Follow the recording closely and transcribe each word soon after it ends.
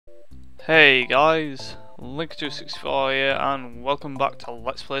Hey guys, Link264 here and welcome back to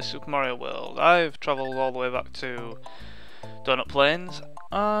Let's Play Super Mario World. I've travelled all the way back to Donut Plains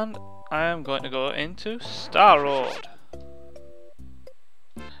and I am going to go into Star Road.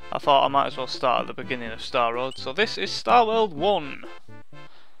 I thought I might as well start at the beginning of Star Road, so this is Star World 1.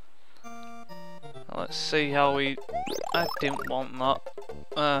 Let's see how we... I didn't want that.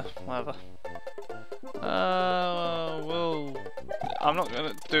 Whatever. I'm not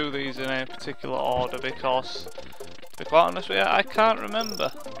going to do these in any particular order because, to be quite honest with you, I can't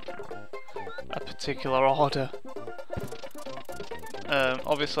remember a particular order.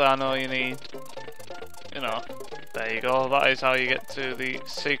 Obviously I know you need, there you go, that is how you get to the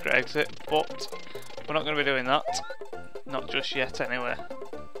secret exit, but we're not going to be doing that. Not just yet anyway.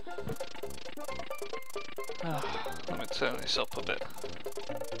 Let me turn this up a bit.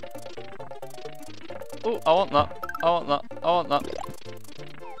 Oh, I want that. I want that. I want that.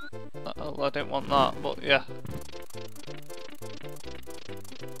 I didn't want that, but yeah.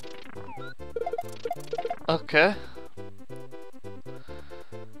 Okay.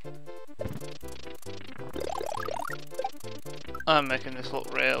 I'm making this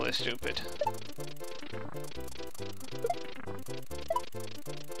look really stupid.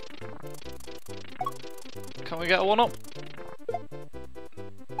 Can we get a 1-up?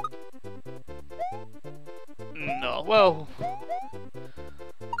 No, well...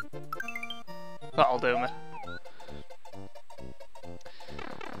 that'll do me.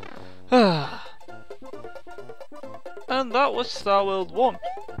 And that was Star World 1.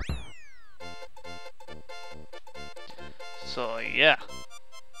 So yeah.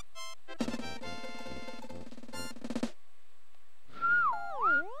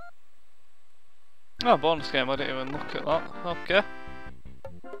 Oh, bonus game, I didn't even look at that. Okay.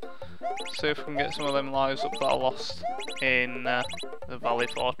 See if we can get some of them lives up that I lost in the Valley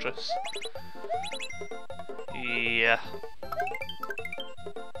Fortress. Yeah.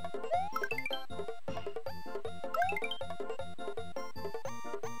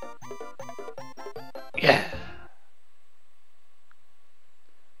 Yeah.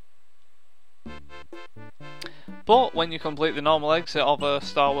 But when you complete the normal exit of a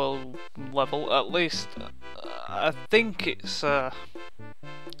Star World level, at least I think it's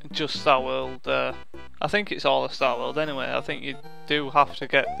just Star World. I think it's all of Star World anyway. I think you do have to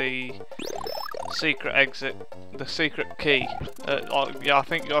get the secret exit, the secret key. Yeah, I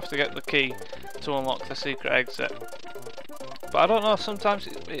think you have to get the key to unlock the secret exit. But I don't know, sometimes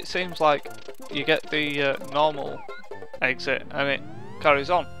it seems like you get the normal exit and it carries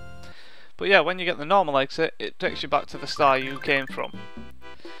on. But yeah, when you get the normal exit, it takes you back to the star you came from.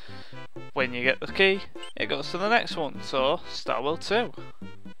 When you get the key, it goes to the next one, so Star World 2.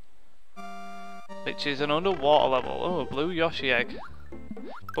 Which is an underwater level. Oh, a blue Yoshi egg.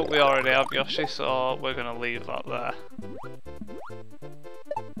 But we already have Yoshi, so we're going to leave that there.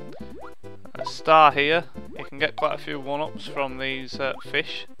 A star here. You can get quite a few 1-ups from these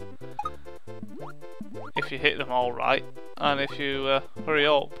fish. If you hit them all right. And if you hurry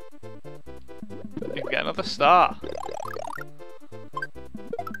up, you can get another star.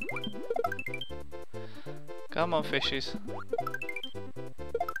 Come on, fishies.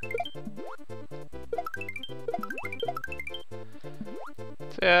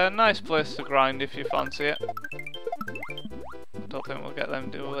 So yeah, nice place to grind if you fancy it. Don't think we'll get them,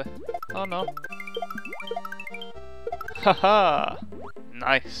 do we? Oh no. Haha!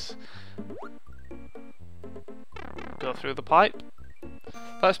 Nice. Go through the pipe.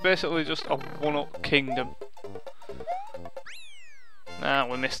 That's basically just a 1-up kingdom. Nah,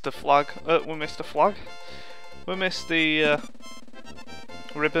 we missed the flag. We missed the flag. We missed the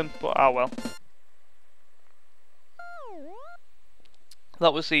ribbon, but ah well.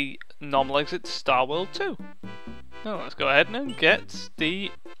 That was the normal exit to Star World 2. Now let's go ahead and get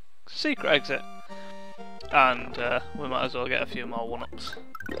the secret exit. And we might as well get a few more 1-ups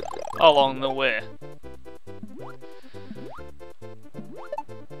along the way.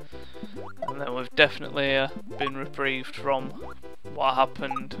 And then we've definitely been reprieved from what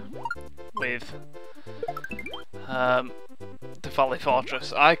happened with the Valley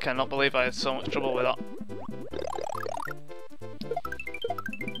Fortress. I cannot believe I had so much trouble with that.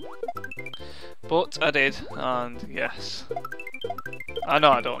 But I did, and yes. I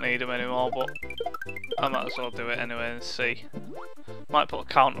know I don't need them anymore, but I might as well do it anyway and see. Might put a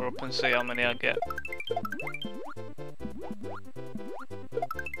counter up and see how many I get.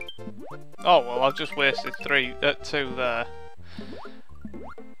 Oh well, I've just wasted 2 there.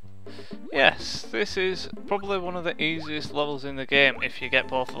 Yes, this is probably one of the easiest levels in the game if you get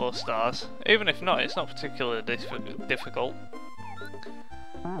both of those stars. Even if not, it's not particularly difficult.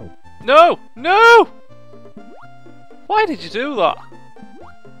 No! No! Why did you do that?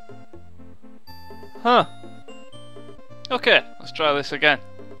 Huh. Okay, let's try this again.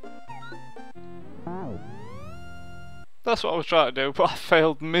 That's what I was trying to do, but I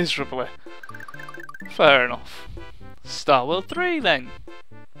failed miserably. Fair enough. Star World 3 then.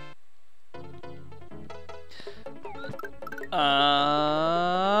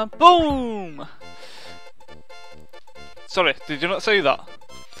 Boom! Sorry, did you not see that?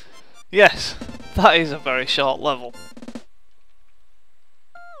 Yes, that is a very short level.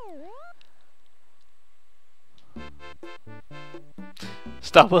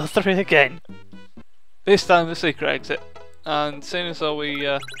 Star World 3 again. This time the secret exit. And soon as though we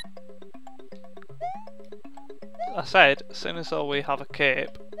I said, as soon as though we have a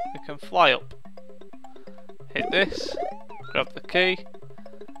cape, we can fly up. Hit this, grab the key,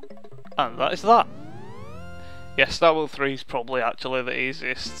 and that is that. Yes, Star World 3 is probably actually the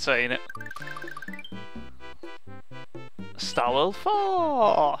easiest saying it. Star World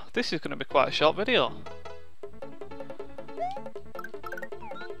 4! This is going to be quite a short video.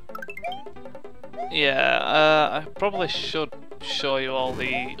 Yeah, I probably should show you all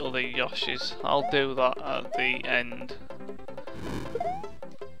the other Yoshis. I'll do that at the end.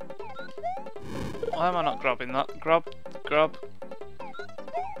 Why am I not grabbing that? Grab.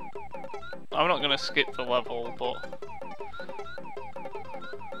 I'm not going to skip the level, but...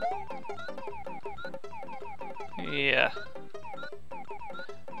 yeah.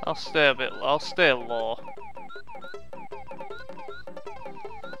 I'll stay low.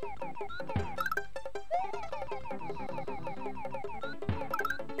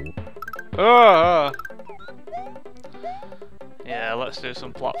 Ah! Yeah, let's do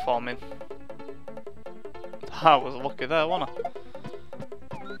some platforming. I was lucky there, wasn't I?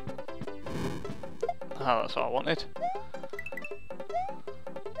 Ah, that's what I wanted.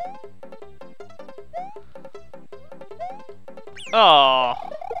 Oh,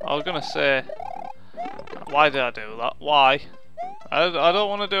 I was gonna say, why did I do that? Why? I don't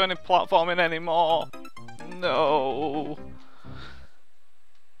want to do any platforming anymore. No.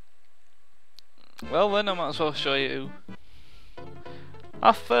 Well then, I might as well show you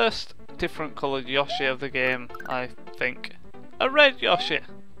our first different coloured Yoshi of the game, I think. A red Yoshi,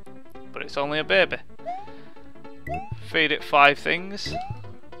 but it's only a baby. Feed it 5 things,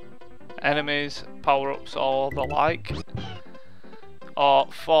 enemies, power-ups or the like, or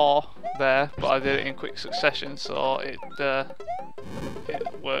 4 there, but I did it in quick succession so it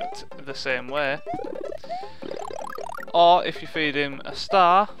worked the same way. Or if you feed him a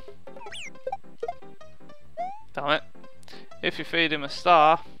star, damn it, if you feed him a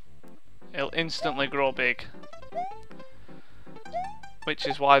star, he'll instantly grow big. Which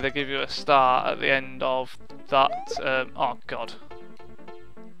is why they give you a star at the end of that, oh god.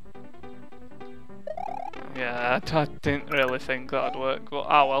 Yeah, I didn't really think that'd work, but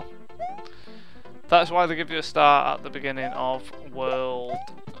ah well. That's why they give you a star at the beginning of World,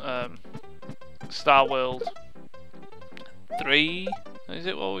 Star World 3? Is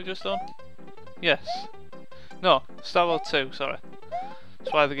it what we just done? Yes. No, Star World 2, sorry.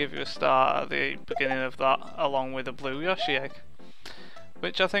 That's why they give you a star at the beginning of that, along with a blue Yoshi egg.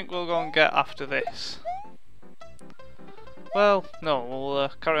 Which I think we'll go and get after this. Well, no, we'll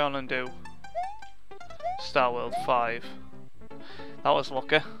carry on and do Star World 5. That was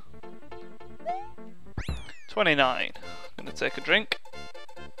lucky. 29. Gonna take a drink.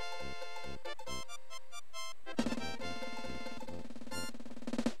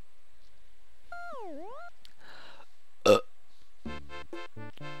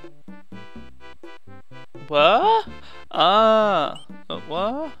 What? Ah,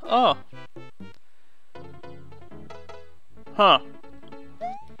 what? Oh. Huh.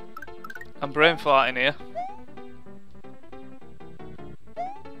 I'm brain farting here.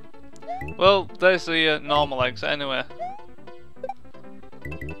 Well, there's the normal exit anyway.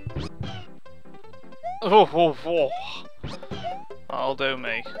 Oh. That'll do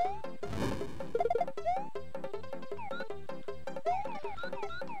me.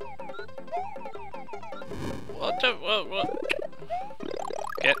 What?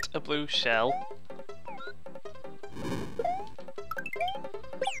 Get a blue shell.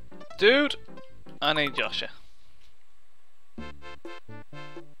 Dude, I need Joshua.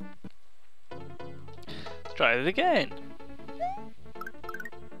 Let's try it again.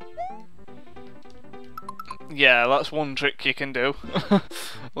 Yeah, that's one trick you can do. At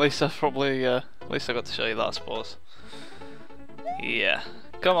least I probably, at least I got to show you that, I suppose. Yeah,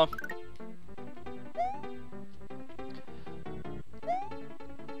 come on.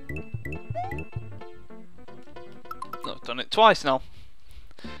 I've done it twice now.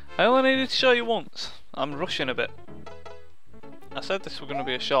 I only needed to show you once. I'm rushing a bit. I said this was going to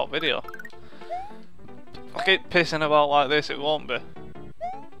be a short video. If I keep pissing about like this, it won't be.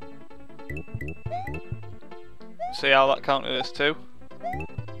 See how that counted as 2?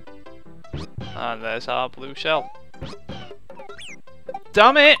 And there's our blue shell.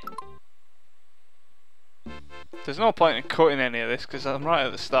 Damn it! There's no point in cutting any of this because I'm right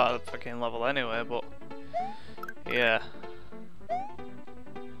at the start of the fucking level anyway, but yeah.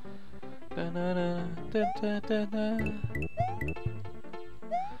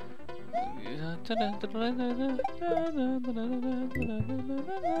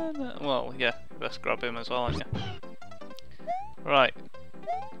 Well, yeah, you best grab him as well, aren't you? Right.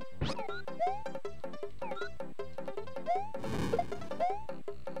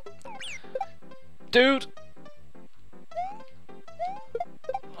 Dude!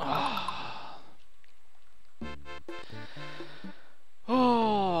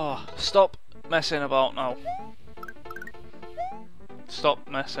 Oh, stop messing about now. Stop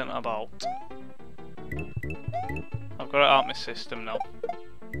messing about. I've got it out of my system now.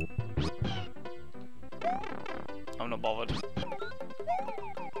 I'm not bothered.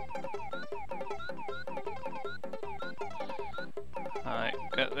 Right,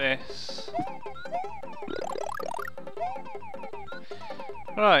 get this.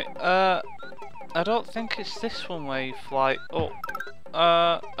 Right, I don't think it's this one where you fly up.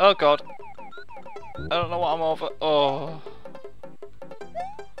 Oh god. I don't know what I'm over. Oh.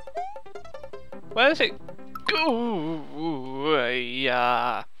 Where is it? Go!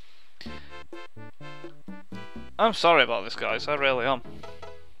 Yeah. I'm sorry about this, guys. I really am.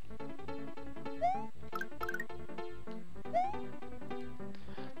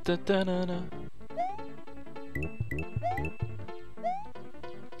 Da -da -da -da.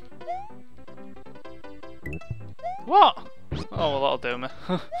 What? Oh well, that'll do me.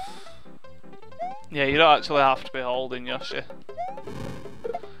 Yeah, you don't actually have to be holding Yoshi.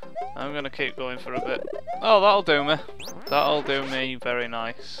 I'm gonna keep going for a bit. Oh, that'll do me. That'll do me very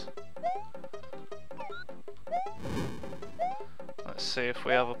nice. Let's see if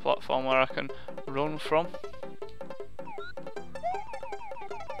we have a platform where I can run from.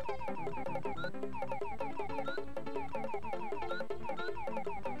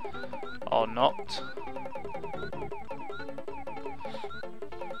 Or not.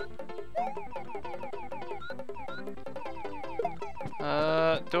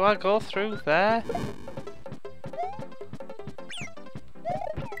 Do I go through there?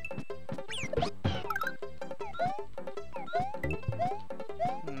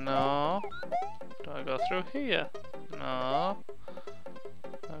 No. Do I go through here? No.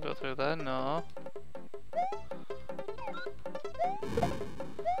 Do I go through there? No.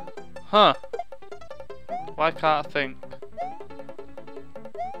 Huh. Why can't I think?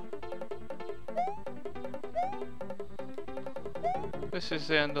 This is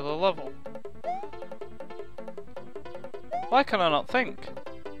the end of the level. Why can I not think?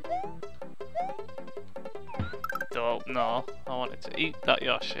 Oh, no. I wanted to eat that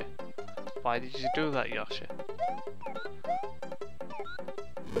Yoshi. Why did you do that, Yoshi?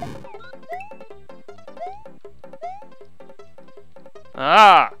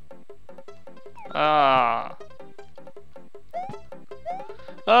 Ah! Ah!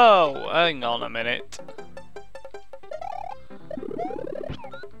 Oh, hang on a minute.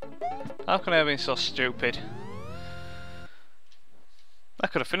 How can I have been so stupid? I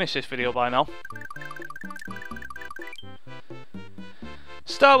could have finished this video by now.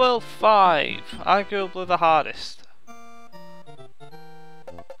 Star World 5, arguably the hardest. I'm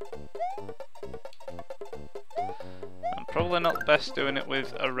probably not the best doing it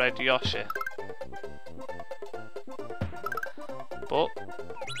with a red Yoshi. But,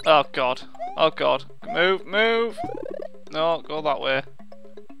 oh god, oh god, move, move! No, go that way.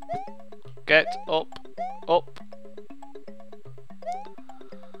 Get up, up.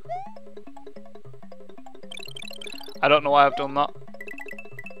 I don't know why I've done that.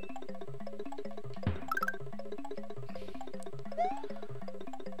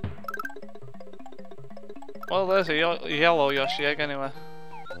 Well, there's a yellow Yoshi egg anyway.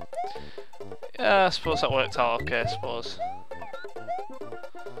 Yeah, I suppose that worked out okay, I suppose.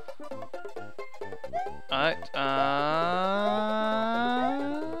 Right,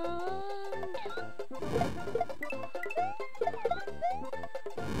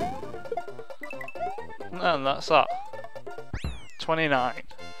 and that's that. 29.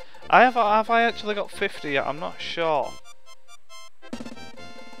 Have I actually got 50 yet? I'm not sure.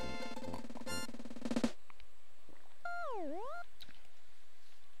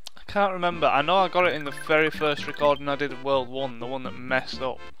 I Can't remember. I know I got it in the very first recording I did of World 1, the one that messed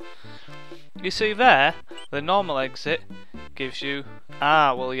up. You see there, the normal exit gives you...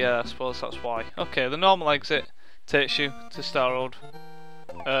 Ah, well yeah, I suppose that's why. Okay, the normal exit takes you to Star Road.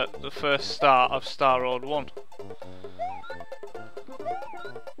 The first start of Star Road 1.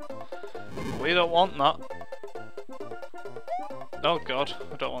 We don't want that. Oh god,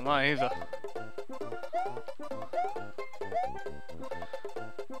 I don't want that either.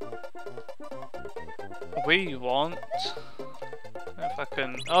 We want... If I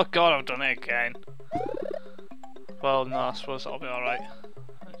can... Oh god, I've done it again. Well, no, I suppose that'll be alright.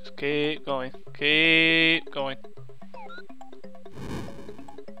 Just keep going. Keep going.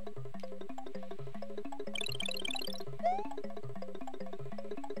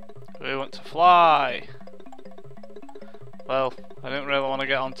 We want to fly. Well, I didn't really want to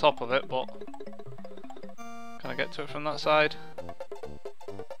get on top of it, but... Can I get to it from that side?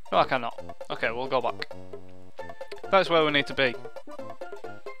 No, I cannot. Okay, we'll go back. That's where we need to be.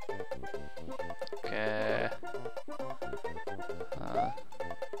 Okay.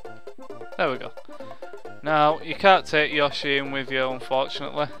 There we go. Now, you can't take Yoshi in with you,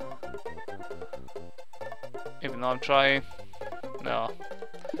 unfortunately. Even though I'm trying. No.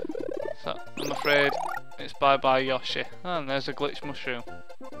 So, I'm afraid it's bye-bye Yoshi. And there's a glitch mushroom.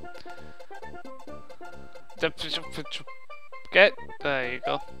 Get... There you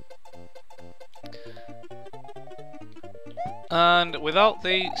go. And without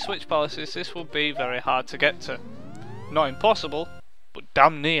the switch palaces, this would be very hard to get to. Not impossible, but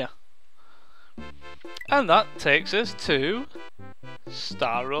damn near. And that takes us to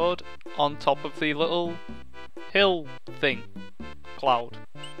Star Road on top of the little hill thing. Cloud.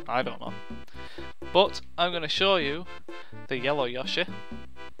 I don't know. But I'm going to show you the yellow Yoshi.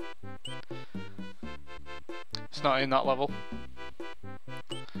 It's not in that level.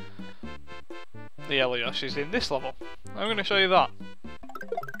 The yellow Yoshi's in this level. I'm going to show you that.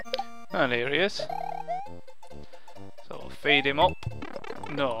 And here he is. So we'll feed him up.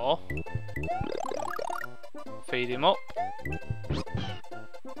 No. Feed him up.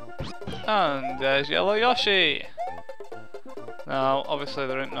 And there's yellow Yoshi. Now, obviously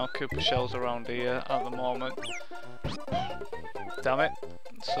there ain't no Koopa shells around here at the moment. Damn it.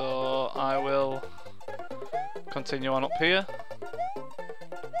 So I will continue on up here.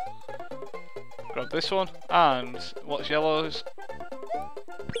 Grab this one, and what's yellow's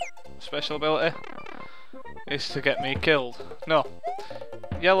special ability? Is to get me killed. No.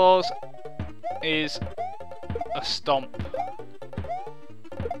 Yellow's is a stomp.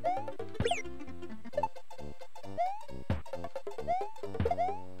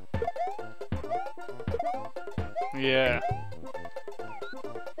 Yeah.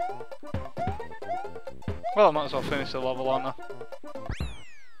 Well, I might as well finish the level, aren't I?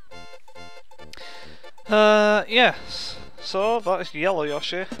 Yes. So that is yellow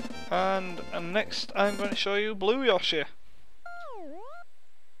Yoshi, and next I'm going to show you blue Yoshi.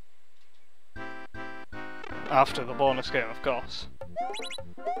 After the bonus game, of course.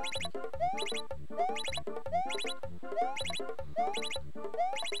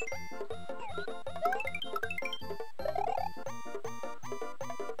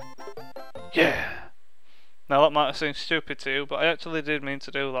 Yeah! Now that might have seemed stupid to you, but I actually did mean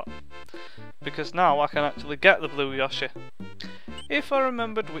to do that. Because now I can actually get the blue Yoshi. If I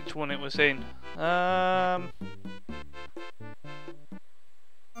remembered which one it was in. Well,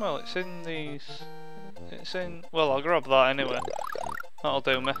 it's in these... It's in... Well, I'll grab that anyway. That'll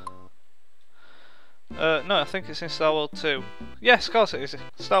do me. No, I think it's in Star World 2. Yes, of course it is.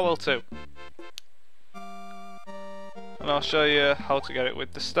 Star World 2. And I'll show you how to get it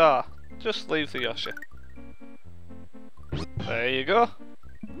with the star. Just leave the Yoshi. There you go.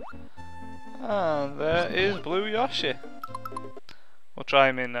 And there is blue Yoshi. We'll try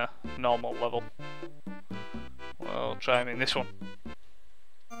him in a normal level. We'll try him in this one.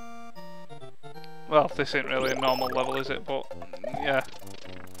 Well, this isn't really a normal level, is it? But, yeah.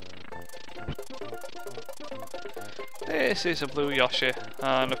 This is a blue Yoshi,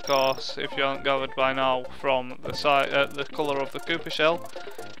 and of course, if you haven't gathered by now from the the colour of the Koopa shell,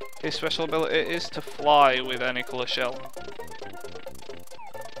 his special ability is to fly with any colour shell.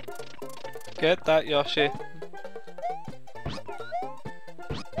 Get that, Yoshi.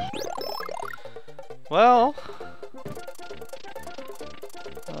 Well,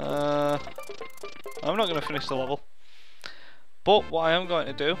 I'm not going to finish the level, but what I am going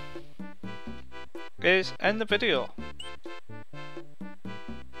to do is end the video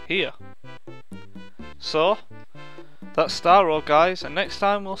here. So that's Star Road, guys, and next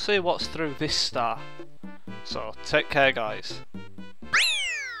time we'll see what's through this star. So take care, guys.